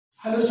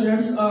Hello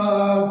students,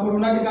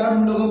 corona के कारण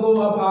हम लोगों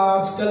को अब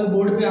आजकल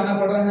बोर्ड पे आना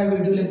पड़ रहा है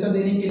वीडियो लेक्चर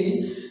देने के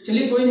लिए।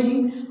 चलिए कोई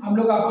नहीं, हम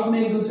लोग आपस में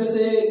एक दूसरे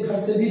से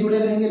घर से भी जुड़े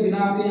रहेंगे, बिना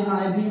आपके यहाँ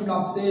आए भी हम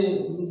आपसे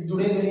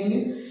जुड़े रहेंगे।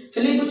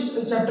 चलिए कुछ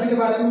चैप्टर के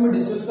बारे में मैं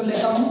डिस्कस कर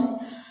लेता हूँ।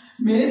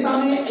 मेरे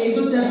सामने एक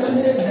दो चैप्टर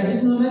है, that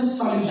is known as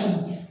solution.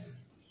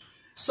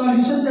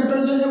 Solution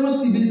chapter जो है वो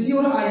सीबीएसई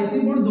और आईएससी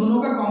बोर्ड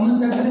दोनों का कॉमन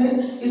चैप्टर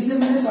है, इसलिए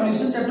मैंने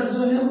सॉल्यूशन चैप्टर जो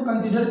है वो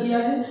कंसीडर किया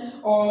है।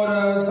 और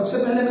सबसे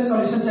पहले मैं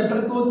सॉल्यूशन चैप्टर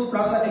को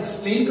थोड़ा सा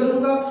एक्सप्लेन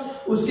करूंगा,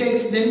 उसके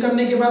एक्सप्लेन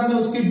करने के बाद मैं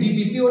उसकी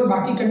डीपीपी और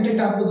बाकी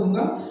कंटेंट आपको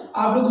दूंगा।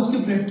 आप लोग उसकी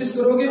प्रैक्टिस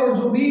करोगे और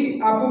जो भी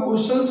आपको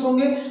क्वेश्चंस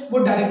होंगे वो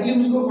डायरेक्टली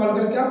मुझको कॉल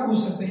करके आप पूछ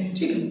सकते हैं,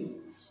 ठीक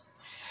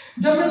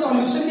है। जब मैं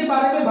सॉल्यूशन के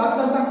बारे में बात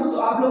करता हूं तो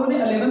आप लोगों ने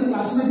 11th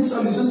क्लास में भी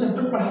सॉल्यूशन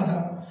चैप्टर पढ़ा था।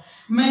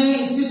 मैं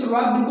इसकी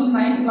शुरुआत बिल्कुल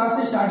 9th क्लास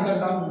से स्टार्ट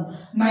करता हूँ।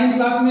 9th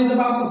क्लास में जब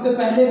आप सबसे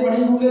पहले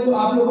पढ़े होंगे तो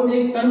आप लोगों ने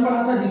एक टर्म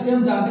पढ़ा था जिसे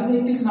हम जानते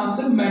थे किस नाम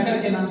से,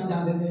 मैटर के नाम से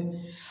जानते थे।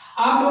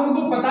 आप लोगों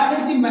को पता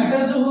है कि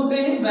मैटर जो होते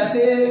हैं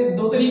वैसे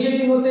दो तरीके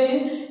के होते हैं।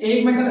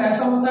 एक मैटर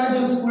ऐसा होता है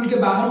जो स्कूल के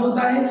बाहर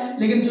होता है,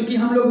 लेकिन चूंकि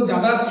हम लोग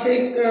ज्यादा अच्छे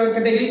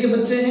कैटेगरी के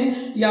बच्चे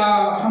हैं या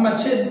हम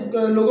अच्छे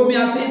लोगों में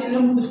आते हैं, इसलिए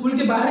हम स्कूल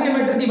के बाहर के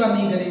मैटर की बात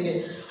नहीं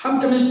करेंगे, हम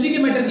केमिस्ट्री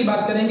के मैटर की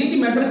बात करेंगे कि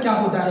मैटर क्या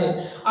होता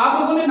है।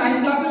 आप लोगों ने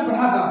 9th क्लास में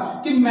पढ़ा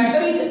था कि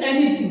मैटर इज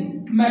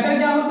एनीथिंग। मैटर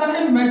क्या होता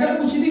है? मैटर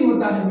कुछ भी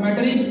होता है।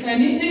 Matter is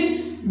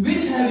anything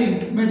which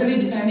having, matter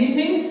is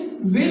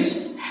anything which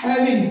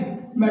having,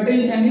 matter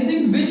is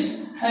anything which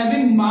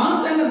having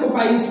mass and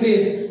occupy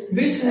space,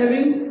 which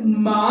having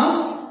mass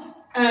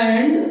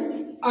and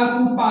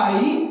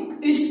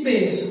occupy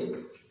space.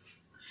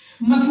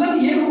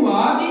 मतलब ये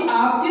हुआ कि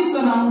आपकी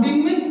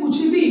सराउंडिंग में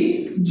कुछ भी,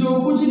 जो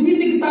कुछ भी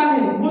दिखता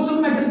है वो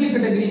सब मैटर की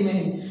कैटेगरी में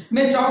है।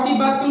 मैं चौक की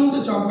बात करूं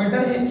तो चौक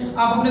मैटर है।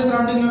 आप अपने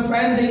सराउंडिंग में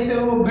फैन देखते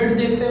हो, बेड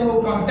देखते हो,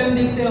 कर्टन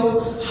देखते हो,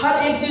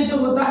 हर एक चीज जो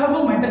होता है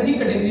वो मैटर की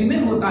कैटेगरी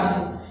में होता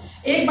है।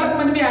 एक बात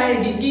मन में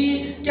आएगी कि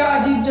क्या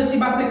अजीब जैसी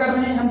बातें कर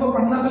रहे हैं, हमको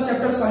पढ़ना तो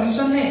चैप्टर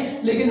सॉल्यूशन है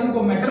लेकिन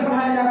हमको मैटर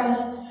पढ़ाया जा रहा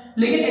है।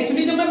 लेकिन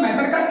एक्चुअली जब मैं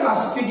मैटर का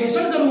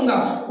क्लासिफिकेशन करूंगा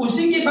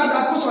उसी के बाद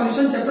आपको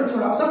सॉल्यूशन चैप्टर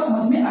थोड़ा सा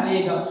समझ में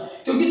आएगा,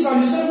 क्योंकि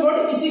सॉल्यूशन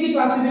वर्ड इसी की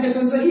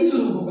क्लासिफिकेशन से ही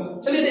शुरू होगा।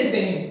 चलिए देखते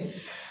हैं।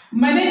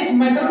 मैंने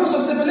मैटर को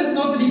सबसे पहले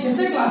दो तरीके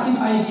से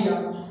क्लासिफाई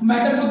किया।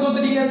 मैटर को दो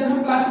तरीके से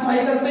हम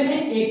क्लासिफाई करते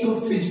हैं, एक तो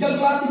फिजिकल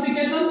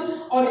क्लासिफिकेशन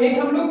और एक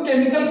हम लोग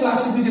केमिकल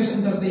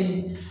क्लासिफिकेशन करते हैं।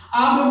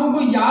 आप लोगों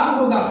को याद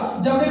होगा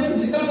जब मैं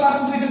फिजिकल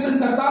क्लासिफिकेशन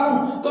करता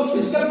हूं तो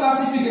फिजिकल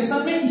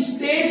क्लासिफिकेशन में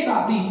स्टेट्स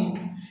आती हैं।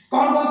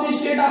 कौन कौन सी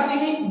स्टेट आती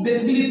हैं?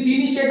 बेसिकली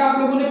 3 स्टेट आप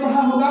लोगों ने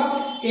पढ़ा होगा।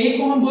 एक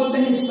को हम बोलते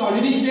हैं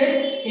सॉलिड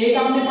स्टेट, एक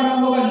आपने पढ़ा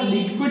होगा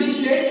लिक्विड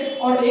स्टेट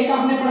और एक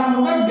आपने पढ़ा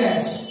होगा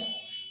गैस।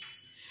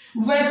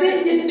 वैसे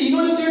ये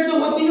तीनों स्टेट जो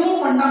होती हैं वो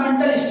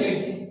फंडामेंटल स्टेट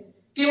है।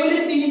 केवल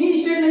ये 3 ही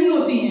स्टेट नहीं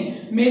होती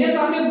हैं, मेरे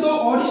सामने 2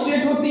 और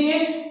स्टेट होती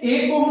हैं।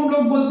 एक को हम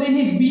लोग बोलते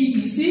हैं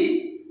बीईसी,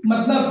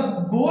 मतलब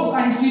बोस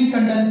आइंस्टीन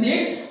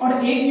कंडेंसेट,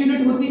 और एक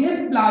यूनिट होती है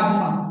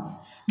प्लाज्मा।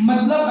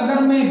 मतलब अगर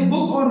मैं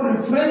बुक और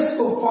रेफरेंस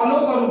को फॉलो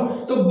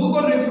करूं तो बुक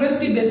और रेफरेंस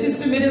की बेसिस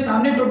पे मेरे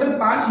सामने टोटल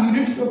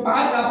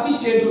 5 आपकी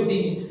स्टेट होती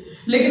है।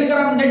 लेकिन अगर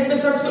आप नेट पे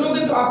सर्च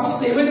करोगे तो आपको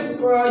 7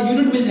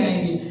 यूनिट मिल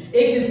जाएंगे।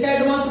 एक इसका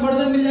एडवांस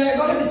वर्जन मिल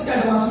जाएगा और इसका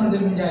एडवांस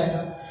वर्जन मिल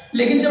जाएगा।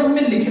 लेकिन जब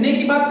हमें लिखने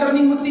की बात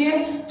करनी होती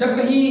है, जब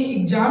कहीं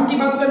एग्जाम की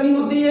बात करनी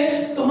होती है,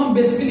 तो हम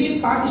बेसिकली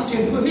 5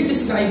 स्टेट को ही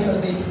डिस्क्राइब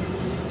करते हैं।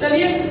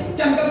 चलिए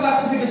केमिकल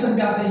क्लासिफिकेशन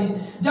पे आते हैं।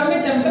 जब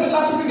मैं केमिकल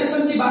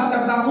क्लासिफिकेशन की बात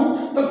करता हूं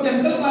तो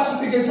केमिकल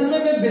क्लासिफिकेशन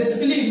में मैं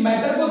बेसिकली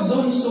मैटर को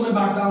 2 हिस्सों में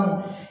बांटता हूं।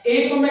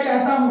 एक को मैं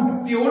कहता हूं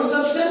प्योर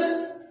सब्सटेंस,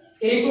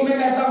 एक को मैं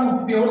कहता हूं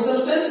प्योर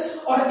सब्सटेंस,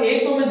 और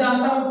एक को मैं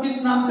जानता हूं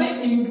किस नाम से,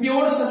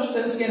 इम्प्योर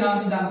सब्सटेंस के नाम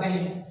से जानते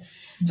हैं।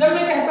 जब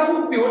मैं कहता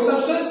हूं प्योर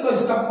सब्सटेंस तो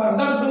इसका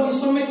फर्दर 2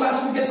 हिस्सों में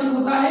क्लासिफिकेशन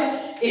होता है।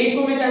 एक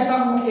को मैं कहता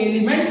हूं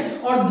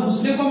एलिमेंट और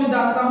दूसरे को मैं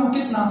जानता हूं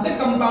किस नाम से,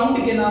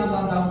 कंपाउंड के नाम से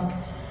जानता हूं।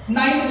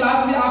 9th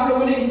क्लास में आप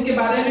लोगों ने इनके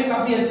बारे में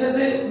काफी अच्छे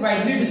से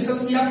वाइडली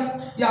डिस्कस किया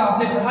या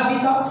आपने पढ़ा भी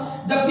था।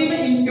 जब भी मैं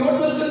इम्प्योर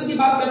सब्सटेंस की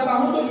बात करता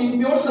हूं तो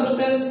इम्प्योर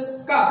सब्सटेंस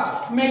का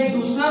मैं एक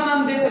दूसरा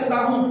नाम दे सकता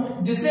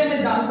हूं जिसे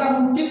मैं जानता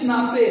हूं किस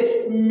नाम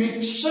से,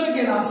 मिक्सचर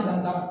के नाम से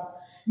जानता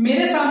हूं।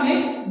 मेरे सामने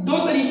 2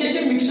 तरीके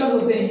के मिक्सचर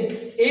होते हैं।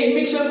 एक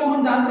मिक्सचर को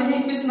हम जानते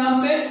हैं किस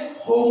नाम से,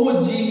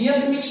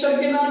 होमोजीनियस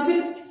मिक्सचर के नाम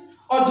से,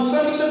 और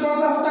दूसरा मिक्सचर कौन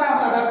सा होता है,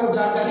 शायद आपको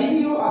जानकारी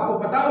भी हो, आपको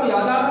पता हो,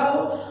 याद आ रहा हो।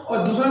 और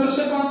दूसरा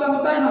मिक्सचर कौन सा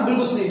होता है? हाँ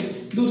बिल्कुल सही,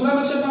 दूसरा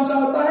मिक्सचर कौन सा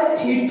होता है?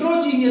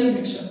 Heterogeneous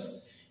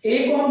mixture.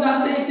 एक को हम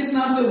जानते हैं किस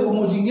नाम से,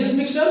 होमोजीनियस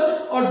मिक्सचर,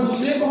 और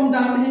दूसरे को हम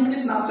जानते हैं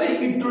किस नाम से,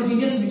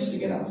 हेट्रोजीनियस मिक्सचर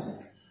के नाम से।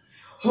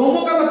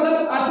 होमो का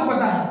मतलब आपको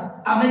पता है,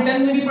 आपने 10th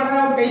में भी पढ़ा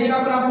है और कई जगह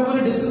पर आप लोगों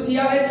ने डिस्कस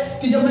किया है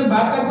कि जब मैं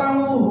बात करता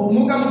हूं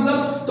होमो का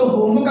मतलब, तो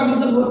होमो का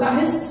मतलब होता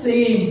है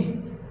सेम।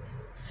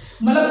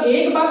 मतलब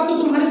एक बात तो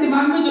तुम्हारे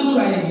दिमाग में जरूर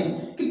आएगी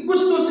कि कुछ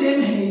तो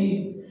सेम है ही।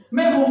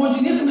 मैं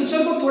होमोजीनियस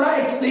मिक्सचर को थोड़ा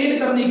एक्सप्लेन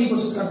करने की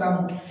कोशिश करता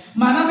हूं।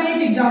 माना मैं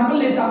एक एग्जांपल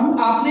लेता हूं,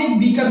 आपने एक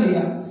बीकर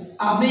लिया,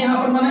 आपने यहां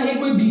पर माना एक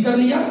कोई बीकर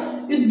लिया,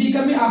 इस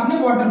बीकर में आपने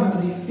वाटर भर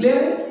दिया, क्लियर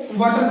है,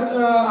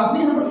 वाटर आपने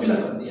यहां पर फिल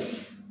कर दिया।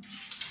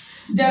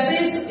 जैसे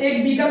इस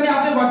एक बीकर में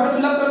आपने वाटर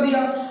फिलअप कर दिया,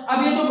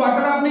 अब ये जो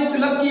वाटर आपने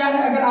फिलअप किया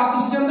है, अगर आप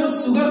इसके अंदर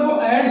शुगर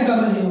को ऐड कर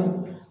रहे हो,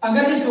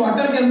 अगर इस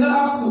वाटर के अंदर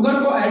आप शुगर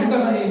को ऐड कर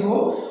रहे हो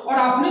और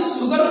आपने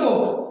शुगर को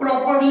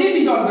प्रॉपर्ली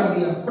डिजॉल्व कर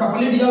दिया,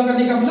 प्रॉपर्ली डिजॉल्व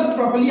करने का मतलब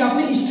प्रॉपर्ली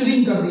आपने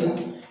स्ट्रीम कर दिया,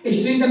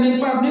 स्ट्रीम करने के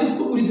बाद आपने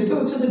उसको पूरी तरीके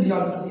से अच्छे से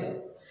डिजॉल्व कर दिया।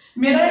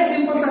 मेरा एक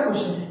सिंपल सा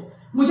क्वेश्चन है,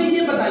 मुझे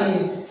ये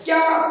बताइए क्या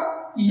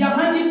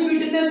यहां की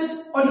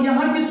स्वीटनेस और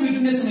यहां की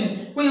स्वीटनेस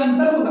में कोई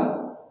अंतर होगा?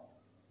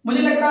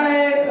 मुझे लगता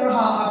है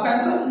हाँ, आपका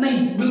आंसर नहीं,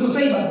 बिल्कुल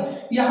सही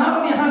बात। यहां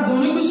और यहां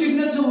दोनों की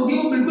स्वीटनेस जो होगी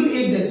वो बिल्कुल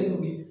एक जैसी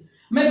होगी।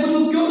 मैं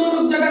पूछूं क्यों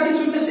दोनों जगह की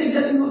स्वीटनेस एक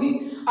जैसी होगी?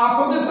 आप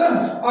कहोगे सर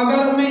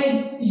अगर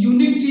मैं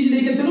यूनिक चीज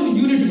लेके चलूं,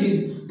 यूनिट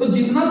चीज, तो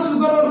जितना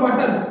शुगर और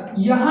वाटर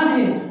यहां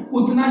है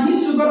उतना ही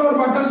शुगर और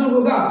वाटर जो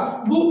होगा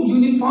वो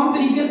यूनिफॉर्म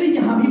तरीके से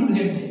यहां भी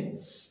प्लेट है।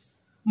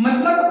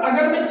 मतलब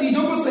अगर मैं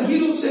चीजों को सही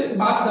रूप से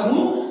बात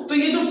करूं तो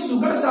ये जो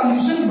शुगर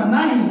सॉल्यूशन बना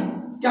है,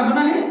 क्या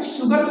बना है?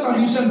 शुगर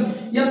सॉल्यूशन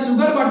या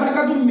शुगर वाटर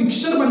का जो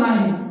मिक्सचर बना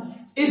है,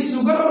 इस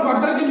शुगर और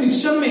वाटर के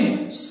मिक्सचर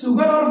में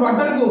शुगर और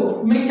वाटर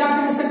को मैं क्या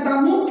कह सकता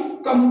हूं?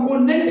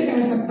 कंपोनेंट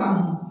कह सकता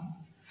हूं।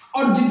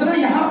 और जितना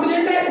यहां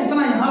प्रेजेंट है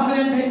उतना यहां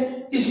प्रेजेंट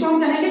है, इसको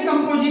हम कहेंगे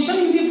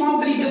कंपोजिशन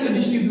यूनिफॉर्म तरीके से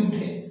डिस्ट्रीब्यूट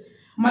है।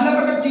 मतलब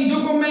अगर चीजों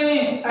को मैं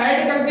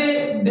ऐड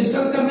करके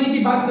डिस्कस करने की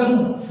बात करूं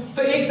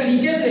तो एक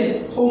तरीके से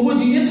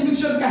होमोजीनियस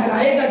मिक्सचर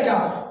कहलाएगा क्या?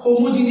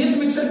 होमोजीनियस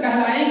मिक्सचर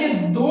कहलाएंगे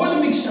दोज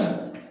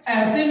मिक्सचर,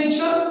 ऐसे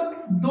मिक्सचर,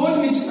 दोज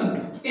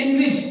मिक्सचर इन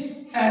विच,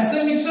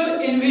 ऐसे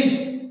मिक्सचर इन विच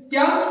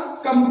क्या?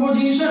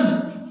 कंपोजिशन,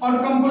 और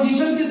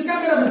कंपोजिशन किसका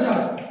मेरा बच्चा?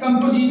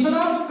 कंपोजिशन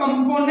ऑफ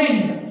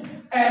कंपोनेंट,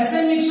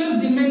 ऐसे मिक्सचर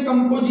जिनमें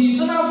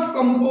कंपोजिशन ऑफ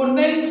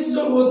कंपोनेंट्स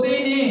जो होते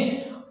हैं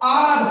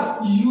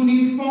आर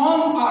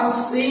यूनिफॉर्म और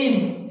सेम,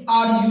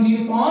 आर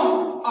यूनिफॉर्म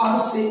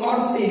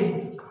और सेम।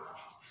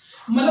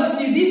 मतलब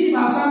सीधी सी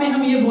भाषा में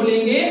हम ये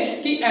बोलेंगे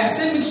कि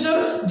ऐसे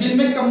मिक्सचर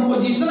जिनमें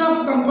कंपोजिशन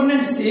ऑफ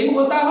कंपोनेंट सेम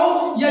होता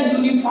हो या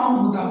यूनिफॉर्म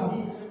होता हो,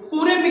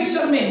 पूरे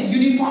मिक्सचर में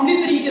यूनिफॉर्मली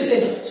तरीके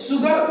से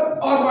शुगर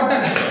और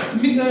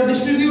वाटर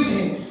डिस्ट्रीब्यूट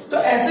है, तो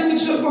ऐसे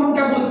मिक्सचर को हम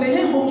क्या बोलते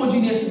हैं?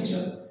 Homogeneous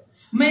mixture.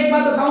 मैं एक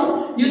बात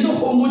बताऊं, ये जो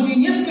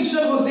होमोजीनियस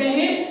मिक्सचर होते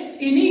हैं,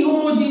 इन्हीं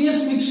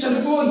होमोजीनियस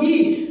मिक्सचर को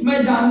ही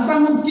मैं जानता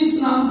हूं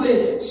किस नाम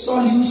से?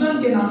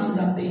 सॉल्यूशन के नाम से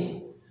जानते हैं।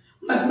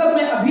 मतलब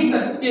मैं अभी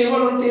तक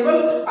केवल और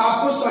केवल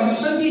आपको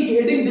सॉल्यूशन की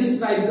हेडिंग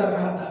डिस्क्राइब कर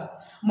रहा था।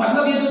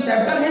 मतलब ये जो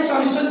चैप्टर है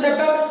सॉल्यूशन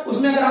चैप्टर,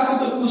 उसमें अगर आपसे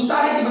कोई पूछता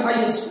है कि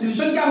बताइए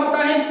सॉल्यूशन क्या होता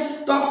है,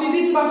 तो आप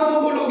सीधी सी भाषा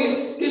में बोलोगे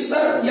कि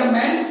सर या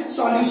मैम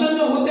सॉल्यूशन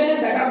जो होते हैं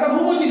that are the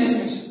homogeneous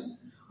mixture.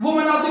 वो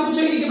मैंने आपसे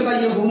पूछेगी कि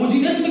बताइए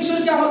होमोजीनियस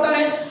मिक्सचर क्या होता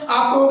है,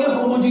 आप कहोगे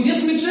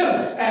होमोजीनियस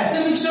मिक्सचर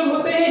ऐसे मिक्सचर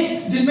होते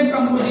हैं जिनमें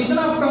कंपोजिशन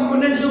ऑफ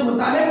कंपोनेंट जो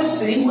होता है वो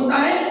सेम होता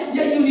है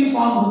या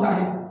यूनिफॉर्म होता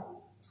है।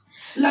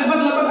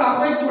 लगभग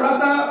आपको एक थोड़ा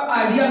सा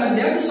आइडिया लग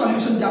गया कि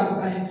सॉल्यूशन क्या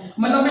होता है।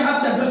 मतलब मैं अब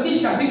चैप्टर की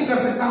स्टार्टिंग कर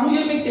सकता हूं,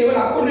 ये मैं केवल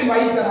आपको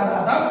रिवाइज करा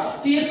रहा था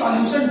कि ये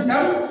सॉल्यूशन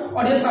टर्म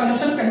और ये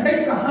सॉल्यूशन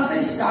कंटेंट कहां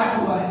से स्टार्ट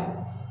हुआ है।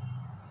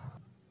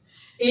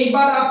 एक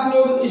बार आप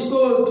लोग इसको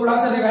थोड़ा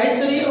सा रिवाइज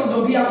करिए और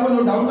जो भी आपको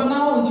नोट डाउन करना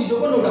हो उन चीजों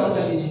को नोट डाउन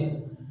कर लीजिए।